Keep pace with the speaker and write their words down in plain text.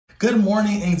Good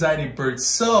morning, anxiety birds.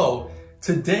 So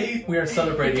today we are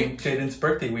celebrating Jaden's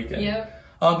birthday weekend.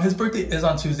 Yep. His birthday is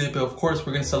on Tuesday, but of course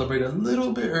we're gonna celebrate a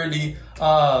little bit early.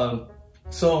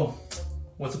 So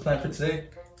what's the plan for today?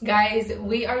 Guys,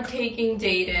 we are taking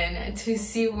Jaden to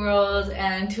Seaworld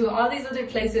and to all these other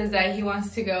places that he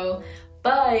wants to go.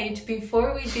 But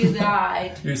before we do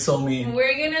that, You're so mean.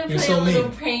 We're gonna play a little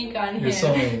prank on him. You're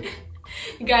so mean.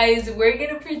 Guys, we're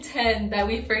gonna pretend that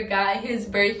we forgot his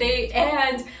birthday,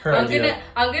 and I'm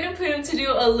gonna put him to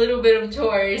do a little bit of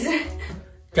chores.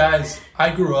 Guys, I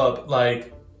grew up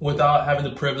like without having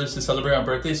the privilege to celebrate my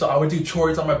birthday, so I would do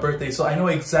chores on my birthday. So I know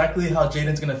exactly how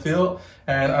Jaden's gonna feel,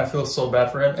 and I feel so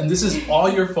bad for him. And this is all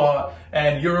your fault,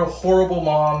 and you're a horrible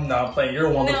mom. No, I'm playing.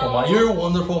 You're a wonderful mom. You're a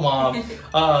wonderful mom.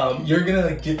 You're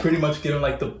gonna pretty much give him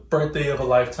like the birthday of a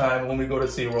lifetime when we go to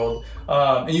SeaWorld.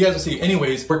 And you guys will see.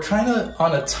 Anyways, we're kind of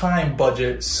on a time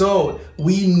budget, so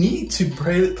we need to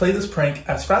play this prank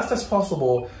as fast as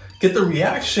possible, get the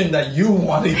reaction that you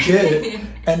want to get,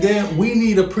 and then we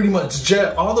need to pretty much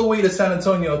jet all the way to San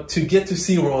Antonio to get to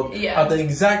SeaWorld at the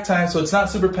exact time, so it's not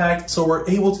super packed, so we're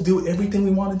able to do everything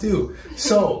we want to do.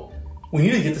 So we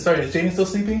need to get this started. Is Jaden still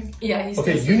sleeping? Yeah, he's still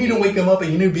sleeping. You need to wake him up,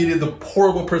 and you need to be the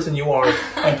horrible person you are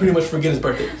and pretty much forget his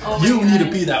birthday. You need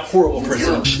to be that horrible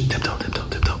person. Tiptoe, tiptoe,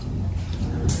 tiptoe.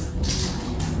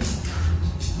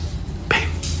 Babe.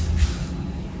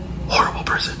 Horrible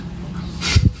person.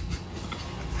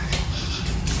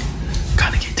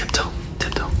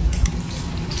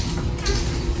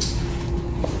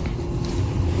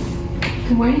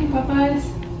 Good morning, Papas.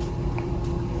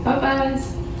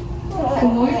 Papas.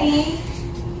 Good morning.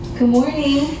 Good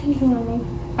morning. Good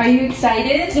morning. Are you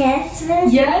excited? Yes.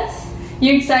 Yes?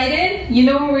 You excited? You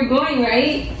know where we're going,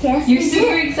 right? Yes. You're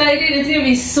super excited? It's gonna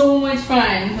be so much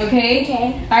fun, okay?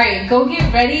 Okay. Alright, go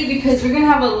get ready because we're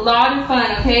gonna have a lot of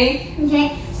fun, okay?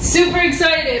 Okay. Super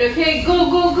excited, okay?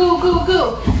 Go, go, go, go,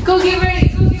 go. Go get ready,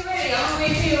 go get ready. I'm gonna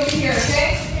wait for you over here,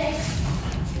 okay?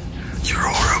 You're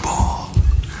horrible.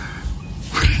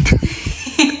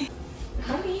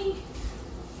 Honey.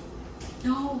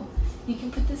 No, you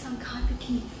can put this on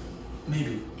Kaneki.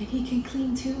 Maybe. And he can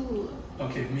clean too.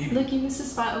 Okay, maybe. Look, you missed a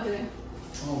spot over there.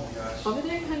 Oh my gosh. Over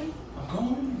there, honey. I'm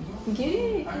going. Get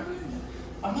it.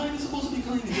 I'm not even supposed to be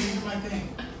cleaning. This is my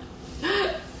thing.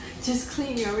 Just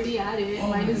clean. You're already at it. Oh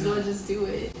Might as well just do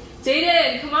it.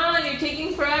 Jaden, come on. You're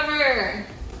taking forever.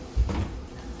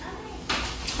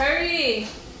 Hurry.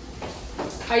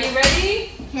 Are you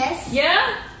ready? Yes.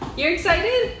 Yeah? You're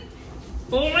excited?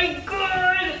 Oh my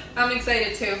god! I'm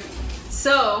excited too.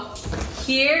 So,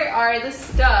 here are the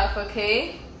stuff,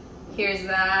 okay? Here's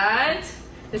that.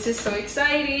 This is so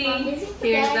exciting. Mom, did you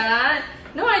Here's forget? that.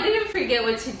 No, I didn't forget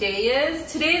what today is.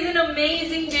 Today is an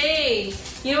amazing day.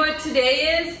 You know what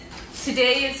today is?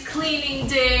 Today is cleaning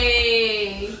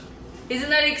day. Isn't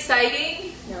that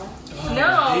exciting? No.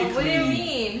 No, what do you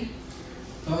mean?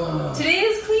 Today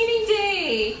is cleaning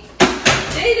day.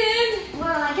 Jaden!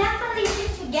 Well, I can't believe you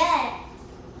forget.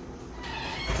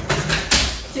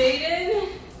 Jaden?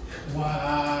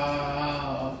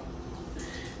 Wow.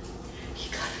 He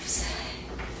got upset.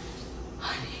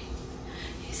 Honey,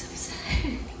 he's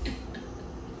upset.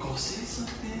 Go say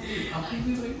something. Oh, he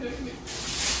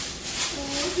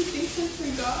thinks I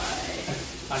forgot.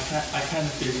 I kind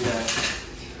of figured that.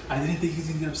 I didn't think he was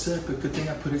gonna get upset, but good thing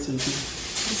I put it so you could.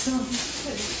 So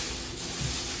good.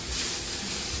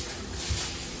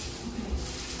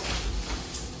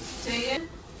 Jaden?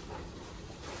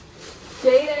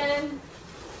 Jaden?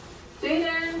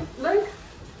 Jaden, look.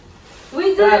 We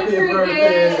didn't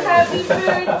forget. Happy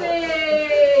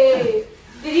birthday!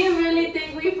 Did you really think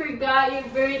we forgot your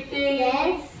birthday?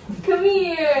 Yes. Come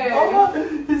here. Oh,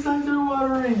 his eyes are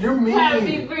watering. You're mean.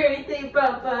 Happy birthday,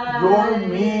 Papa. You're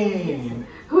mean.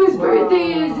 Whose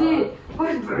birthday is it?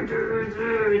 Whose birthday is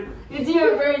it? It's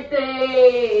your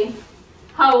birthday.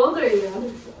 How old are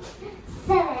you?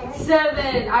 7.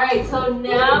 7. Alright, so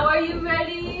now are you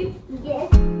ready? Yes.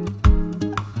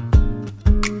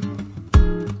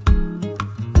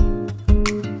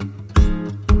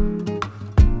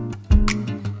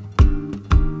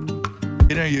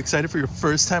 Are you excited for your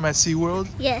first time at SeaWorld?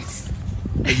 Yes.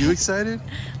 Are you excited?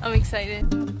 I'm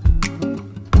excited.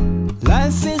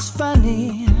 Life is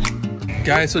funny.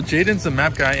 Guys, so Jaden's the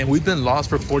map guy and we've been lost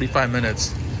for 45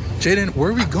 minutes. Jaden, where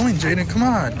are we going, Jaden? Come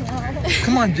on.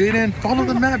 Come on, Jaden. Follow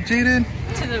the map, Jaden.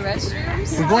 To the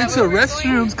restrooms? We're going to the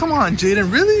restrooms. Come on,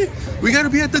 Jaden. Really? We gotta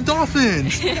be at the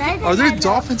dolphins. Are there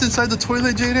dolphins inside the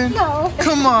toilet, Jaden? No.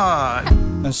 Come on.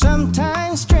 And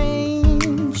sometimes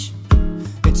strange.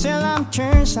 It seldom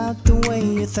turns out the way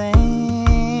you think.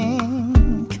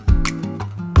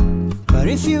 But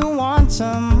if you want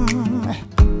some,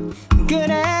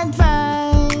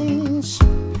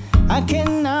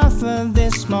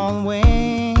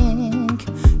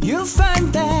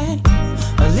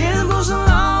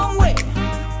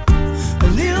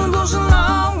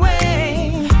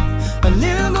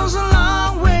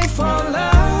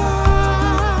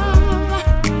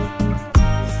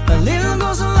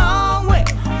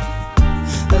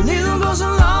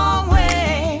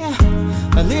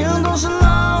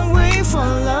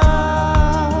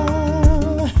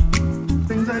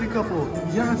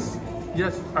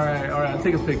 Yes. All right. I'll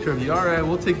take a picture of you. All right,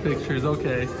 we'll take pictures.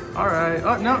 Okay. All right.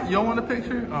 Oh no, you don't want a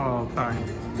picture? Oh, fine.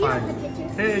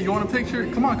 Hey, you want a picture?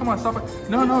 Come on, stop it.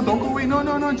 No, don't go away. No,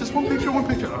 just one picture.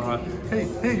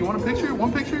 Hey, you want a picture?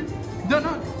 One picture? No.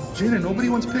 Jaden, nobody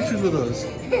wants pictures with us.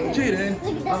 Jaden.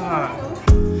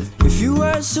 If you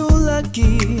were so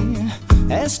lucky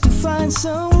as to find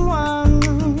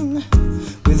someone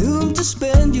with whom to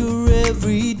spend your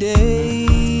every day,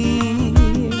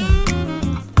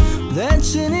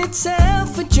 that's in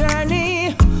itself a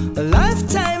journey, a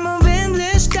lifetime of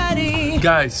endless study.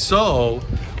 Guys, so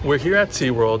we're here at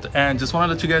Seaworld, and just want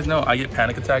to let you guys know I get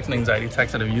panic attacks and anxiety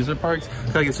attacks at amusement parks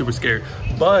because I get super scared.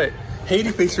 But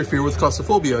Haiti faced her fear with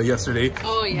claustrophobia yesterday.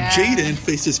 Oh yeah. Jaden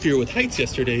faced his fear with heights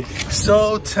yesterday.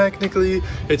 So technically,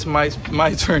 it's my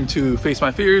turn to face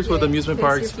my fears with amusement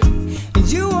parks.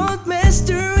 You won't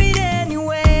master it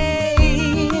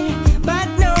anyway, but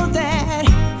know that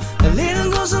a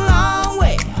little goes a long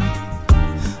way.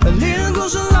 A little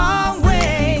goes a long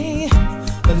way.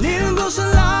 A little goes a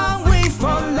long way for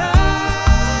love.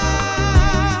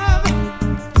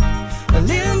 A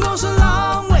little goes a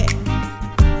long way.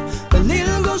 A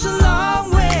little goes a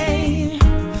long way.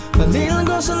 A little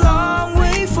goes a long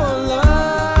way for love.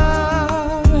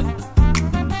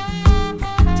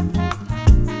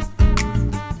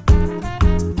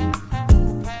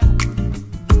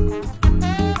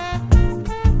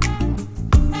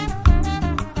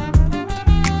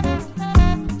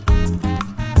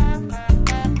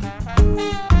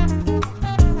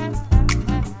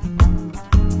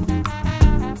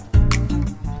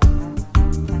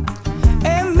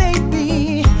 And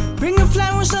maybe bring the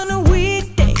flowers on a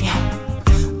weekday.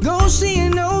 Go see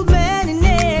an old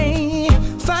matinee.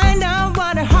 Find out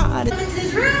what her heart is. This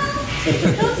is real.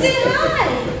 Don't say hi.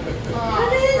 How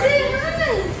did you say hi?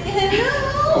 Say hello.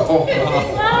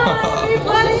 Hi,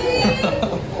 everybody.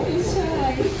 He's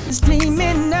shy.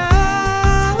 Dreaming now.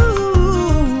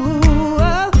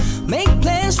 Make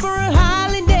plans for a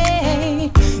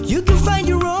holiday. You can find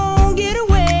your own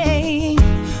getaway.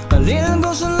 A little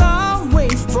goes a long way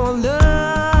for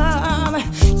love.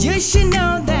 You should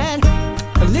know that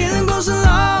a little goes a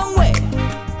long way.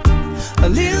 A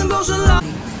little goes a long.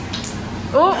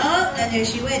 Oh. Oh, and there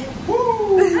she went.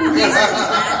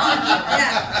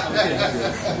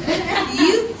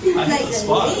 You like the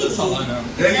That's all I know.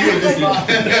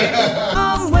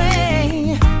 Long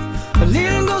way. A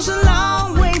little goes a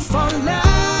long way for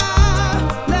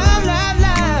love. Love, love,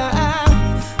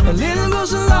 love. A little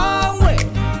goes a long way.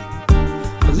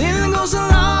 A little goes a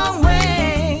long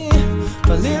way.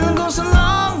 A little goes a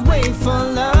long way for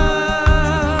love.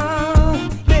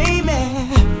 Baby,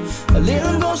 a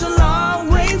little goes a long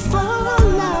way for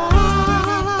love.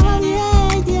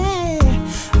 Yeah,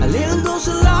 yeah. A little goes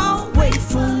a long way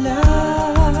for love.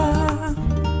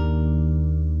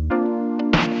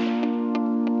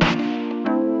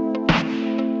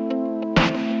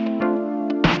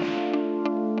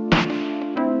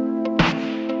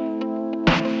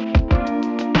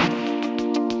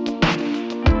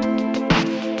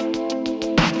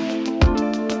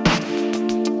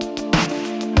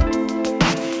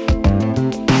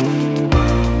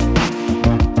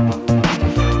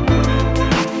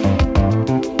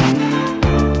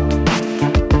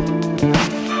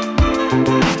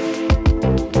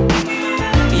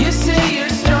 You say you're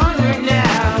stronger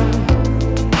now,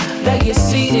 that you've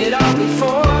seen it all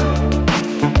before.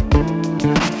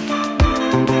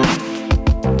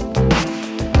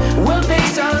 Will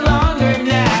days are longer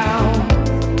now,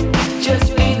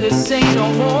 just be the same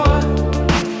no more.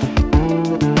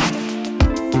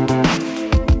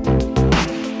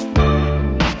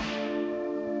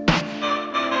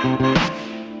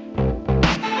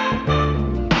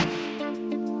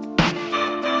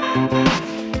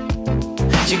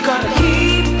 You gotta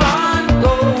keep on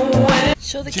going.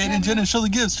 Show the Jaden, show the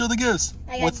gifts.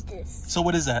 I got this. So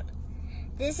what is that?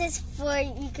 This is for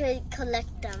you could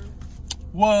collect them.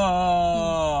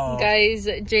 Whoa. Guys,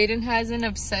 Jaden has an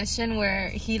obsession where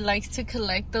he likes to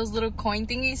collect those little coin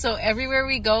thingies. So everywhere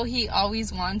we go, he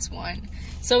always wants one.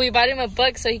 So we bought him a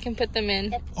book so he can put them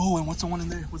in. Oh, and what's the one in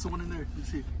there?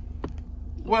 Let's see.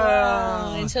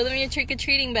 Wow. And show them your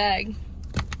trick-or-treating bag.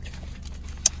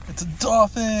 It's a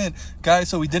dolphin. Guys,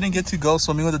 so we didn't get to go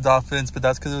swimming with the dolphins, but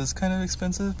that's because it was kind of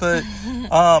expensive. But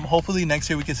hopefully next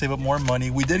year we can save up more money.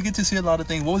 We did get to see a lot of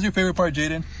things. What was your favorite part,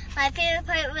 Jaden? My favorite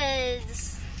part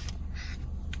was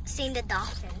seeing the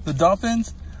dolphins. The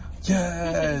dolphins?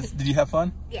 Yes. Did you have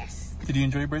fun? Yes. Did you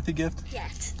enjoy your birthday gift?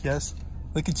 Yes. Yes.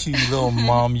 Look at you, little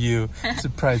mom, you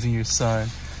surprising your son.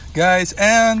 Guys,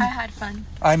 and I had fun.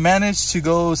 I managed to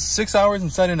go 6 hours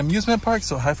inside an amusement park,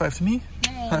 so high five to me.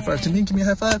 Yay. High five, Janine. Give me a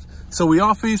high five. So we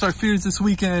all faced our fears this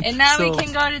weekend. And now we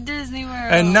can go to Disney World.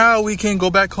 And now we can go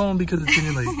back home because it's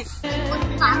getting late.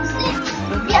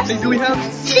 How many do we have?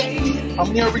 6. How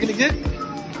many are we gonna get?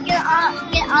 Get all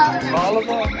of them. All of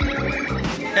them.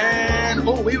 And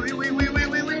oh wait.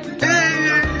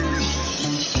 Hey!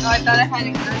 Oh, I thought I had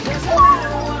it.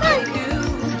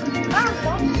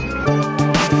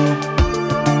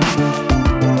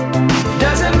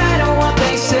 Doesn't matter what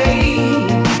they say,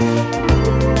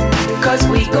 'cause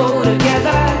we go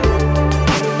together.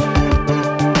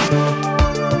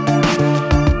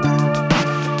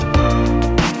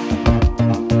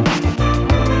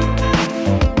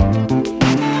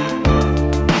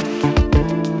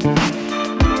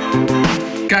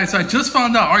 Guys, so I just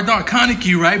found out our dog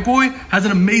Kaneki, right boy, has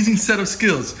an amazing set of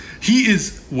skills. He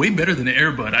is way better than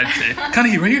Airbud, I'd say.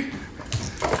 Kaneki, right here.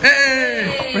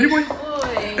 Hey! Right here, boy.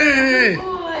 Hey!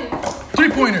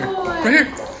 3-pointer. Right here.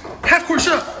 Half court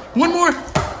shot. One more.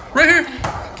 Right here.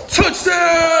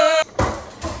 Touchdown!